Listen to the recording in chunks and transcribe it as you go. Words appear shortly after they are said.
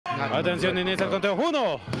Atención, inicia el conteo. 1,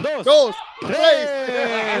 2, 3.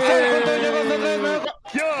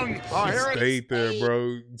 Young. Stayed there,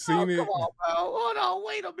 bro. Seen it? Come on, bro. Hold on,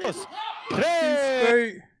 wait a minute.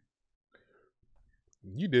 Stayed.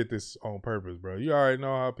 You did this on purpose, bro. You already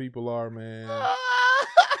know how people are, man.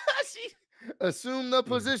 She assumed the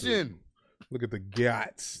position. Look at the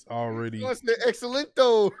guts already. What's the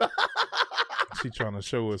excellento? She trying to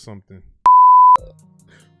show us something.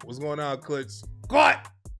 What's going on, Clutch? What?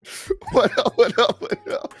 What up, what up, what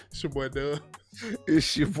up? It's your boy, Doug.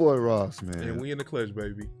 It's your boy, Ross, man. And we in the clutch,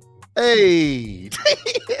 baby. Hey,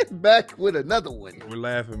 back with another one. We're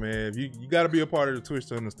laughing, man. You got to be a part of the Twitch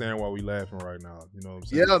to understand why we laughing right now. You know what I'm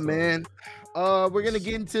saying? Yeah, man. We're going to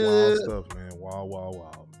get into wild stuff, man.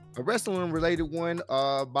 Wild. A wrestling related one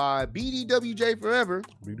by BDWJ Forever.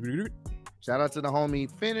 Shout out to the homie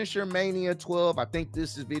Finishermania 12. I think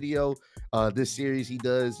this video, this series he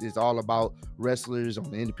does is all about wrestlers on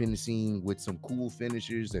the independent scene with some cool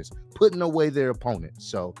finishers that's putting away their opponents.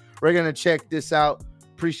 So we're going to check this out.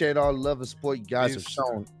 Appreciate all the love and support you guys have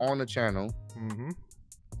shown on the channel.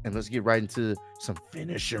 And let's get right into some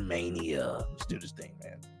Finishermania. Let's do this thing,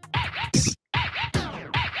 man.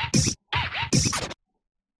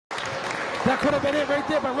 That could have been it right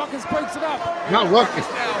there, but Ruckus breaks it up. Not Ruckus.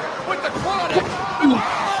 Now with the chronic.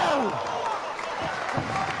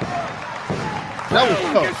 That was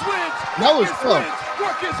tough. That was tough.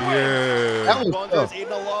 Yeah. That was tough.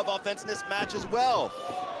 Even a lot of offense in this match as well.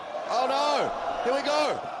 Oh no! Here we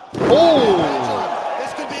go. Oh!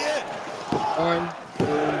 This could be it. 1, 2.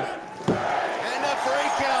 And a free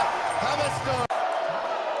count. Hammerstone.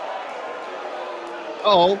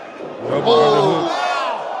 Oh! Wow.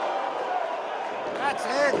 That's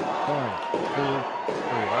it. 1, 2, 3.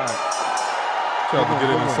 All right. Tried to get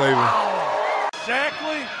in and save him.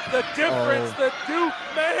 Exactly the difference that Duke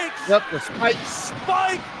makes. Yep, the spike.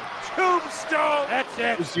 Spike tombstone. That's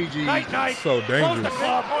it. GG. Night. So dangerous. Close the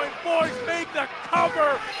club point. Boys make the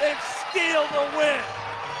cover and steal the win.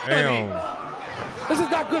 Damn. This is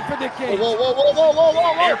not good for Nick Gage.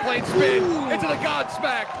 Whoa. Airplane spin into the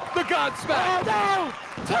Godsmack. The Godsmack. Oh, no.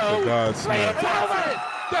 2, The Godsmack. 3,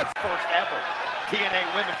 that's first ever TNA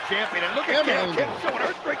Women's Champion. And look at Gail Kim showing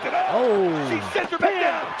her strength tonight. Oh. She sends her back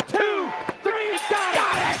down. 2, 3,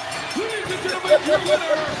 got it. Ladies and gentlemen, your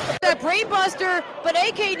winner. That brainbuster, but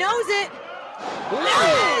AK knows it.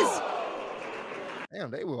 Yes! Damn,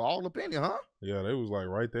 they were all up in it, huh? Yeah, they was like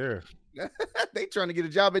right there. They trying to get a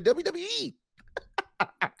job at WWE.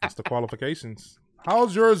 That's the qualifications.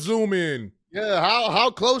 How's your zoom in? Yeah, how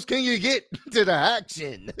close can you get to the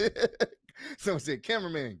action? Someone said,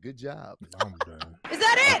 cameraman, good job. I'm done. Is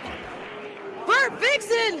that it? Bert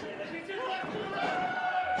Vixen.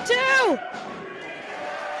 2.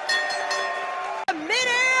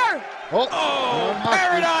 Midair. Oh,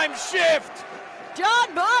 paradigm shift.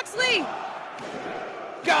 John Moxley.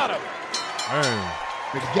 Got him. Dang.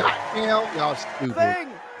 The goddamn, y'all stupid.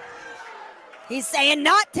 He's saying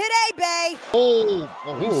not today, Bay. Oh,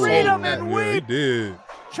 he Freedom sold that. and Yeah, he did.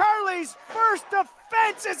 Charlie's first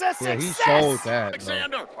defense is a Yeah, he success. sold that. Bro.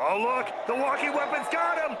 Alexander. Oh, look, the walking weapons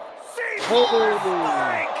got him. See,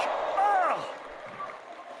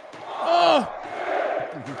 Oh.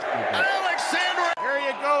 Alexander. Here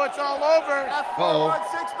you go. It's all over. Uh-oh.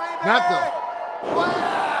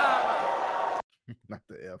 Not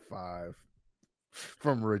the F5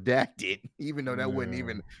 from Redacted, even though that wasn't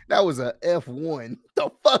even, that was a F1. The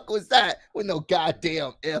fuck was that? With no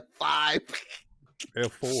goddamn F5.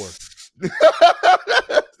 F4.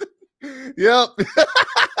 Yep.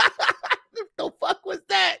 The fuck was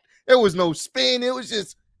that? There was no spin. It was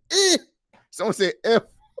just, someone said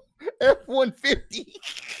F150.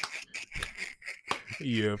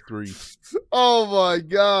 F3. Oh my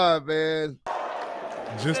God, man.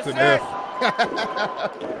 Just an F.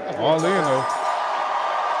 All in though.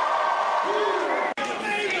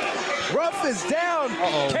 Ruff is down.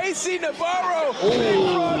 Casey Navarro.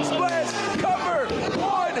 Oh. Splash cover.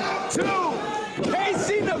 1, 2.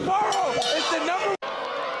 Casey Navarro is the number.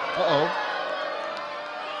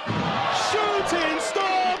 Shooting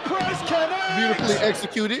star press connect. Beautifully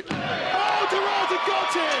executed. Oh, Dorado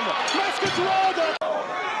got him. Let's get Dorado.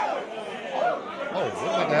 Oh, what's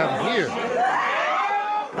about to happen here?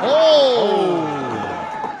 Oh.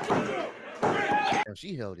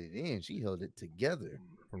 She held it in. She held it together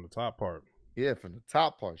From the top part. Yeah, from the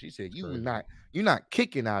top part. She said, "You're not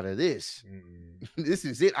kicking out of this. This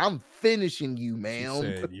is it. I'm finishing you, ma'am."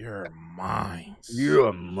 She said, "You're mine.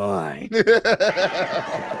 You're mine."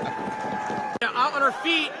 Out on her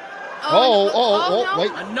feet. Oh, no.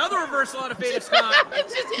 wait. Another reversal out of Beta Scott.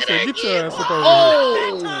 She said, "Get your ass up over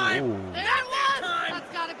Oh. That time. That one.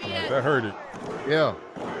 That's gotta be it. That hurt it. Yeah.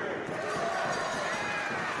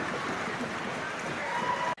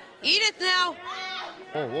 Edith now.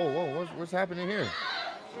 Whoa. What's happening here?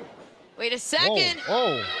 Wait a second.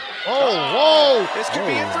 Whoa. This could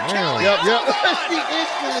be it for Kelly. Yep. She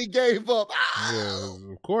instantly gave up. Yeah,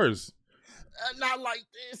 of course. Not like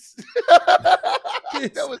this.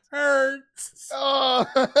 It That was hurts. oh.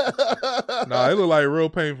 Nah, it looked like real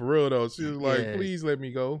pain for real though. She was like, Yeah. "Please let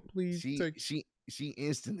me go. Please take." She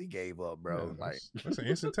instantly gave up, bro. Yeah, Like that's an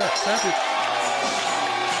instant tap. Tap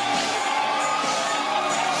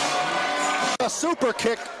it. A super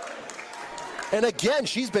kick. And again,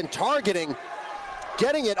 she's been targeting,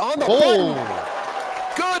 getting it on the button.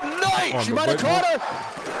 Good night. On She the might have button. caught her.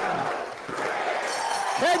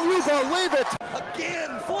 Can you believe it?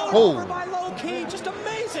 Again, floating Oh. over by low key. Just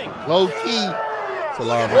amazing. low key. It's a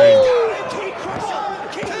lot of pain. Key crusher.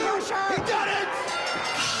 Key crusher. He did it.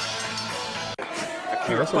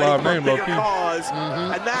 Yeah, that's a lot of name, low key.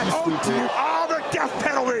 And that's the death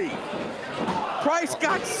penalty. Price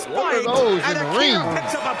got What spiked, are those and in the Akira ring?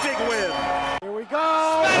 picks up a big win. Here we go.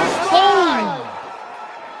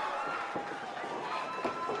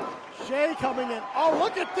 Shay coming in. Oh,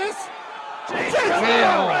 look at this.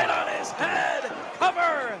 Damn. Right on his head.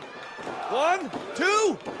 Cover. 1, 2,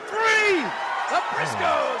 3. The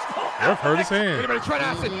Briscoes. Ref hurt his hand. Anybody try to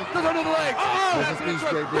ask it? Look under the legs. Oh, This is that's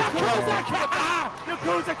DJ good. Briscoe, man.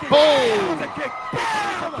 Yakuza kick. Boom. Yakuza kick.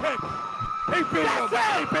 Yakuza kick. He beat him.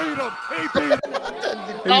 He beat him. He beat him.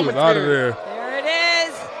 He was out of there. There it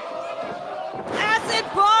is. Acid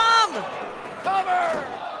bomb. Cover.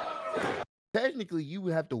 Technically, you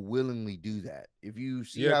would have to willingly do that if you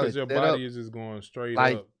see Yeah, how because it's your set body up, is just going straight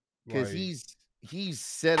like, up. because Like, he's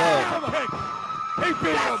set up He beat him.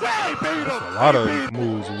 He beat him. a lot of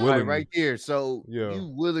moves willing. right there. So Yeah. you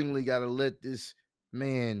willingly got to let this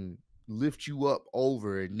man lift you up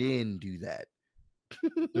over and then do that.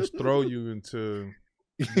 Just throw you into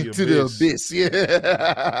the to the abyss. abyss. Yeah.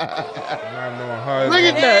 Not knowing how Look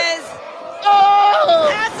at It that. is. Oh!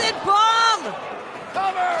 Acid bomb.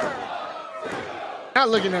 Cover. Not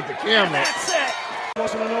looking at the camera. That's it.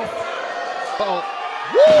 Wasn't enough. Oh.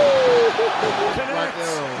 Woo! Right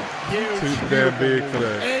there. Too damn big for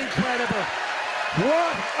that. Incredible.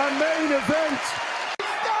 What a main event.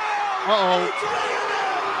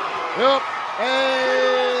 Yep.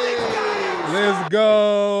 Hey. Let's Shout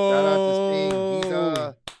out to Sting.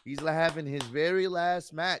 go. He's having his very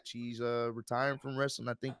last match. He's retiring from wrestling,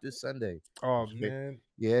 I think, this Sunday. Oh man,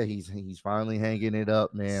 Yeah, he's finally hanging it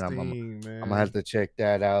up, man. Sting, man. I'm gonna have to check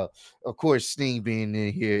that out. Of course, Sting being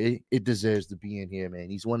in here, it deserves to be in here, man.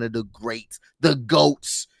 He's one of the greats, the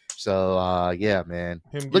GOATs. So yeah, man.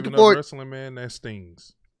 Him Looking giving forward. up wrestling, man, that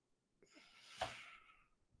stings.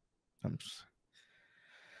 I'm just-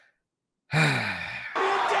 Count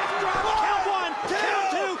 1,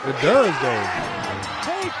 count 2. It does though.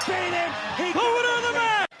 He beat him. He put it on the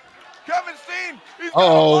mat. Kevin Steen, he's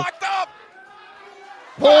Uh-oh. locked up.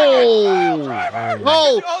 Oh, Man.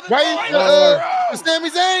 oh, right to Sami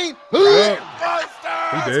Zayn. Yep.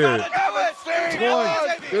 Buster. He dead. Kevin Steen. 1,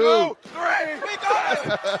 2. 3. We got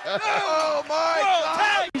it. Oh my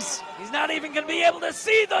God. He's not even going to be able to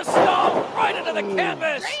see the stomp right into the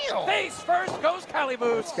canvas. Damn. Face first goes Cali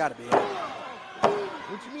Boots. It's got to be it.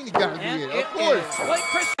 What you mean he gotta be And it? it Of course. is. Like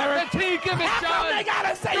Chris gimmick, John. They got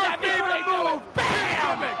to say that before they do it.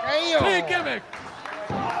 Bam. Damn. Gimmick.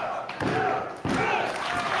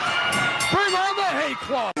 Bring on the hay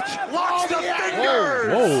club. Locks the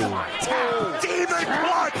fingers. Whoa. Demon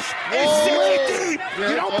clutch is Whoa. 60 deep. Yeah,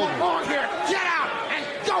 You don't it's over. belong here. Get out and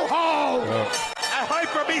go home. Yeah. And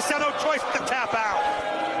Hyper Beast had no choice but to tap out.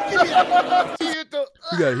 You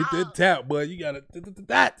gotta hit that tap, bud. You gotta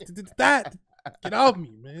that. Get off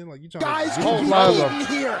me, man. Like you trying Guys to can be flies beaten off.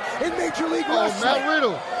 here in Major League Oh, Wrestling. Matt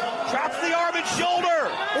Riddle. Drops the arm and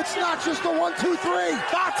shoulder. It's not just a 1, 2, 3.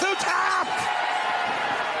 Batsu tapped.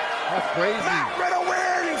 That's crazy. Matt Riddle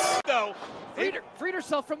wins. No. Freed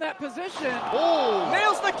herself from that position. Oh,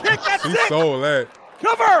 Nails the kick. That's He it. stole that.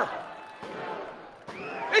 Cover.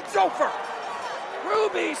 It's over.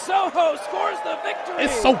 Ruby Soho scores the victory.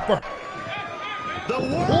 It's over. The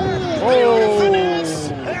Oh. There's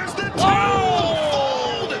the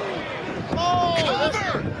hold.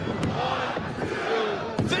 Cover.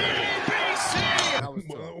 The ABC.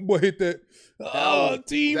 Boy, hit that. Oh,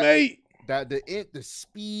 teammate. the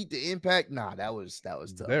speed, the impact. Nah, that was tough.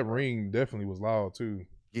 That ring definitely was loud too.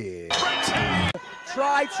 Yeah.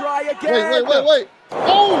 Try again. Wait.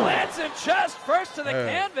 Oh, Lance and chest first to the Yeah.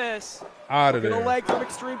 canvas. Out of Get a there. leg from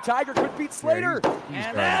Extreme Tiger could beat Slater. he's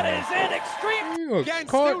And that is in Extreme. He was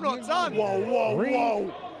caught.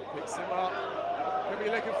 Whoa. Picks him up. be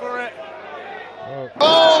looking for it.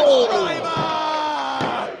 Oh!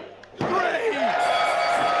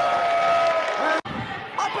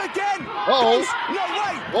 Up again. Uh-oh. No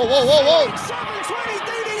way. Whoa, whoa, whoa, whoa. 720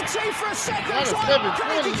 DDT for a second Not a time. 720. Can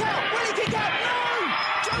he kick out? Will he kick out? No.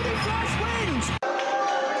 Jody Flash wins.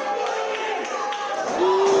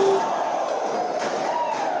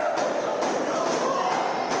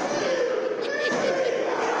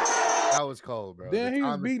 That was cold, bro. Then he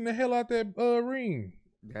was beating the hell out that ring.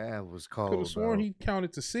 That was cold. Could have sworn bro. he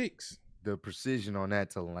counted to 6. The precision on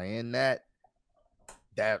that to land that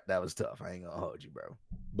was tough. I ain't gonna hold you, bro.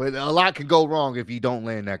 But a lot can go wrong if you don't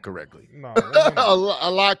land that correctly. No, a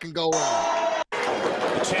lot can go wrong.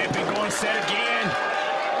 The champion going set again.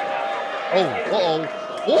 Oh,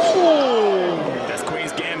 oh. That's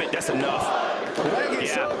Queen's Gambit. That's enough.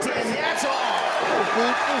 That's all.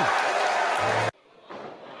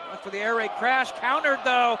 For the air raid crash, countered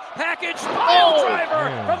though. Package pile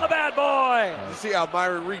driver from the bad boy. You see how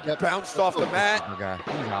Myron Reed bounced off the mat? Oh, God.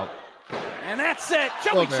 He's out. And that's it.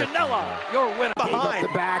 Joey Janela, your winner. Behind the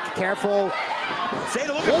back, careful. Say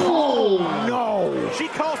the look at No. She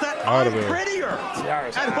calls that Out of I'm there. prettier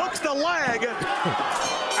and hooks the leg.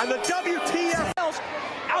 And the WTF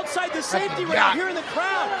Outside the safety rail here in the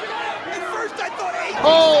crowd. At first I thought hey,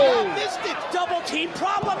 Missed it. Double team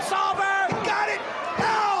problem solver. got it.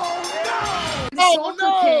 Oh,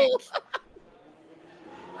 no.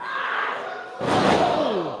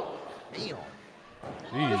 Damn.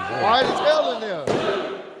 Jeez, Quiet as hell in there.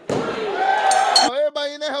 Oh,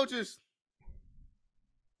 everybody in there, hell just.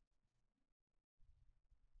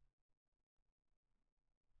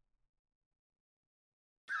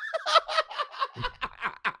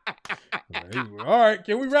 All right,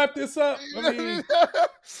 can we wrap this up? I mean, them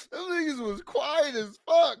niggas was quiet as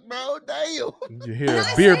fuck, bro. Damn. you hear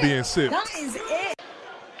a beer being sipped. That is it.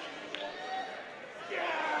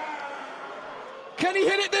 Can he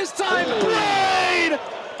hit it this time? Blade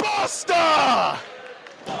Buster!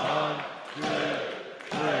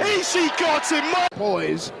 Easy got him,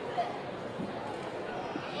 Boys.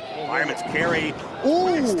 Fireman's carry.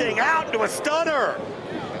 Ooh. Sting out into a stunner.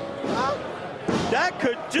 That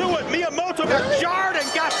could do it. Miyamoto got jarred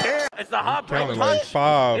and got there. It's the heartbreak Counted punch like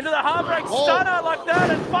 5. into the heartbreak stunner like that,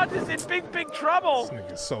 and Fudge is in big trouble. This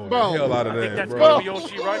nigga sold Bro. the hell out of I think that, that's bro. going to be all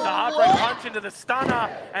she wrote. The heartbreak punch into the stunner,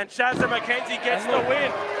 and Shazza McKenzie gets the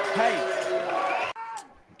win. Hey.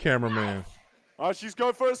 Cameraman. Oh, she's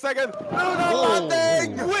going for a second.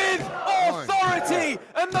 Landing with authority,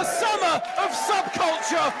 and the summer of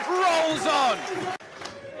subculture rolls on.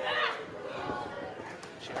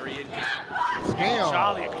 Cherry in. Damn.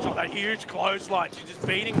 Charlie control that huge clothesline. She's just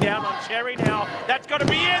beating down on Cherry now. That's got to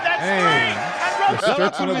be it. That's Dang. three. The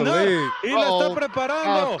stretching of the leg. Y la está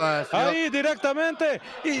preparando ahí directamente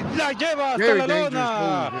y la lleva hasta la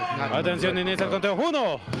lona. Atención, inicia el conteo.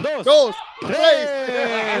 1, 2, 3.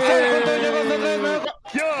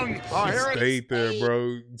 Young. Oh, here it is. Stayed there,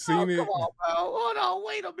 bro. Seen it? Come on, bro. Hold on.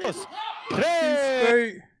 Wait a minute.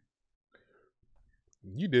 Stayed.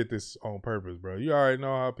 You did this on purpose, bro. You already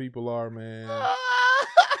know how people are, man.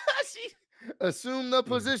 She assumed the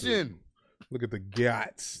position. Look at the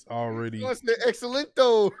guts already. What's the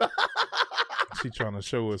excellento? She trying to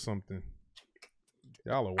show us something.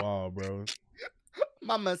 Y'all are wild, bro.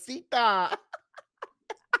 Mamacita.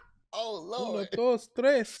 Oh, Lord. 1, 2,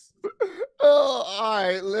 3. Oh, all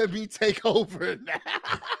right. Let me take over now.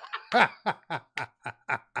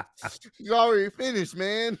 You already finished,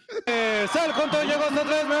 man.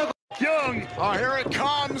 Young. Oh, here it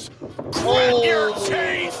comes. Grit your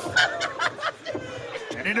teeth.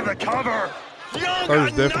 And into the cover. Young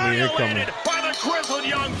First definitely incoming. annihilated by the grizzled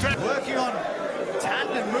Young. Working on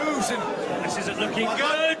tandem moves, and this isn't looking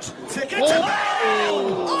good. To get to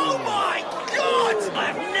oh my God!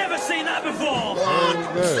 I've never seen that before. 1,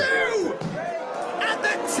 2, and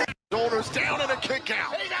the shoulders down and a kick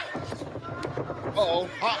out. Uh-oh.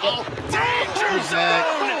 Uh-oh. Danger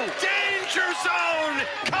zone! Danger zone!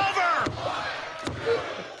 Cover!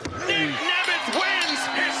 Nick Nemeth wins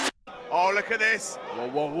his... Oh, look at this. Whoa,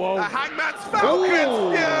 whoa, whoa. The Hangman's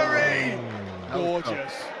Falcon Fury!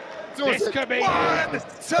 Gorgeous. This could be 1,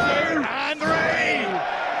 2, and 3!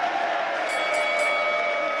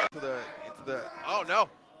 Oh, no.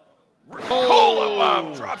 Cola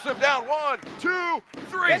bomb drops him down. 1, 2,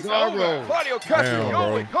 3. Cesaro. Claudio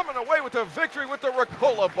Castagnoli coming away with the victory with the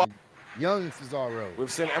Ricola bomb. Young Cesaro.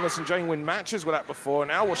 We've seen Emerson Jane win matches with that before.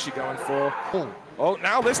 Now what's she going for? Oh,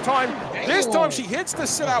 now this time she hits the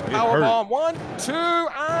sit-out powerbomb. 1, 2,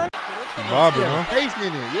 and... She's bobbing, huh? Face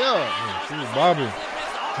in it, yeah. She was bobbing.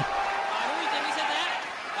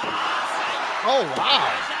 Oh, wow.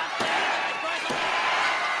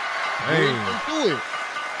 Do it.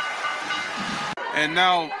 And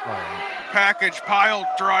now, package pile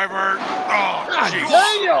driver. Oh, jeez.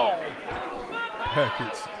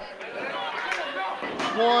 Package.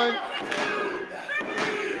 One.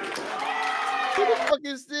 Who the fuck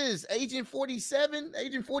is this? Agent 47?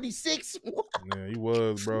 Agent 46? Yeah, he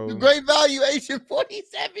was, bro. The great value Agent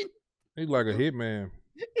 47. He's like a hitman.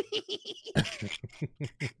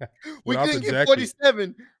 We couldn't get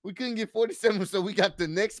 47. We couldn't get 47, so we got the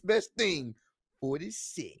next best thing.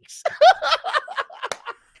 46.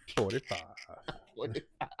 45. 45.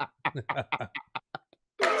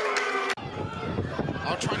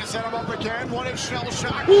 I'm trying to set him up again. One in shell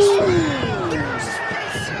shock.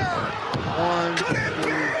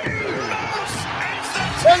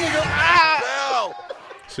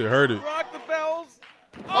 Shit hurt it. Rock the bells.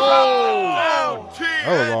 Oh,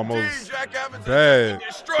 that was almost bad.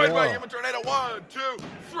 Destroyed by Human Tornado. 1, 2,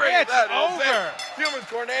 3. It's over. Human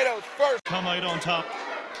Tornado's first. Come out on top.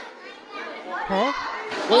 Huh?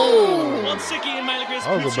 Oh! One sticky in Malagris.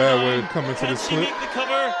 That was a bad way to come into this clip. Make the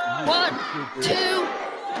cover. 1, 2,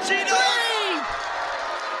 3.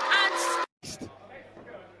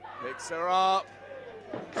 Picks her up.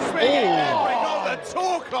 Bring all the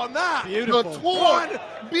torque on that. Beautiful. The torque.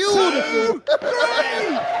 Beautiful. 2, 3.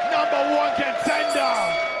 Number 1 contender.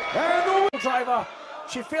 And the driver.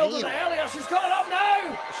 She fielded it earlier. She's got it up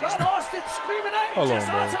now. Got Austin screaming out. Hold on,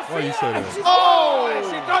 bro. Why you say that? Oh,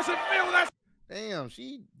 she doesn't feel that. Damn,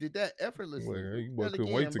 she did that effortlessly. Well, you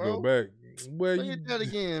couldn't wait to go back. Well, Look at that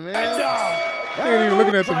again, man. You ain't even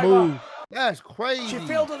looking at the move. That's crazy. She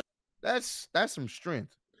fielded it. That's some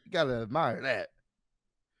strength. You gotta admire that.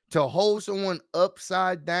 To hold someone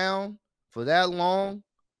upside down for that long,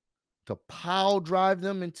 to pile drive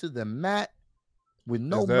them into the mat with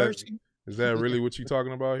no mercy. Is that really what you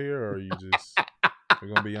talking about here, or are you just? We're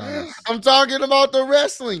gonna be honest. I'm talking about the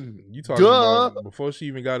wrestling. You talking about before she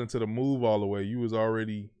even got into the move all the way? You was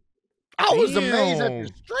already. I was amazed at the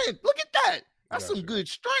strength. Look at that. That's some good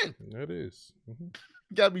strength. That is. You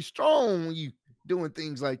gotta be strong when you doing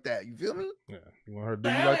things like that. You feel me? Yeah. You want her to do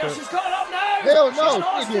you like that? She's got it up now. Hell no.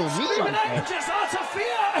 She's doing me like that. Just out of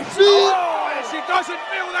fear. Oh, and she doesn't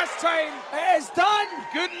feel this time. It's done.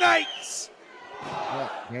 Good night.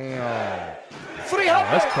 Damn. 300.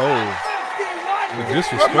 That's cold. The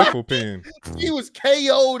disrespectful pin. He was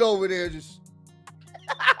KO'd over there. Just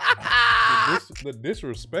the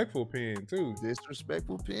disrespectful pin too.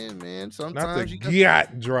 Disrespectful pin, man. Sometimes not the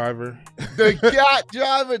yacht driver. The yacht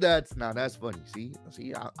driver. That's funny. See,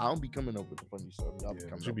 I don't be coming up with the funny stuff.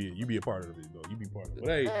 You be a part of it though. You be part of it.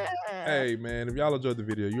 But hey, man, if y'all enjoyed the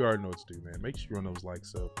video, you already know what to do, man. Make sure you run those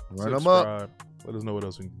likes up. Run them up. Let us know what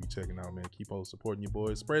else we need to be checking out, man. Keep on supporting your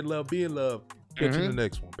boys. Spread love, be in love. Catch you in the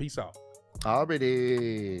next one. Peace out.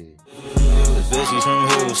 Already. The bitches from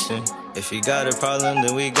Houston. If you got a problem,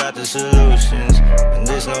 then we got the solutions. And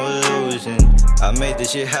there's no illusion. I made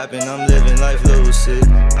this shit happen, I'm living life lucid.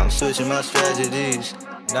 I'm switching my strategies.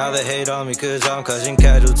 Now they hate on me cause I'm causing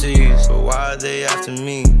casualties. So why are they after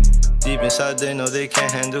me? Deep inside they know they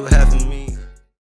can't handle half of me.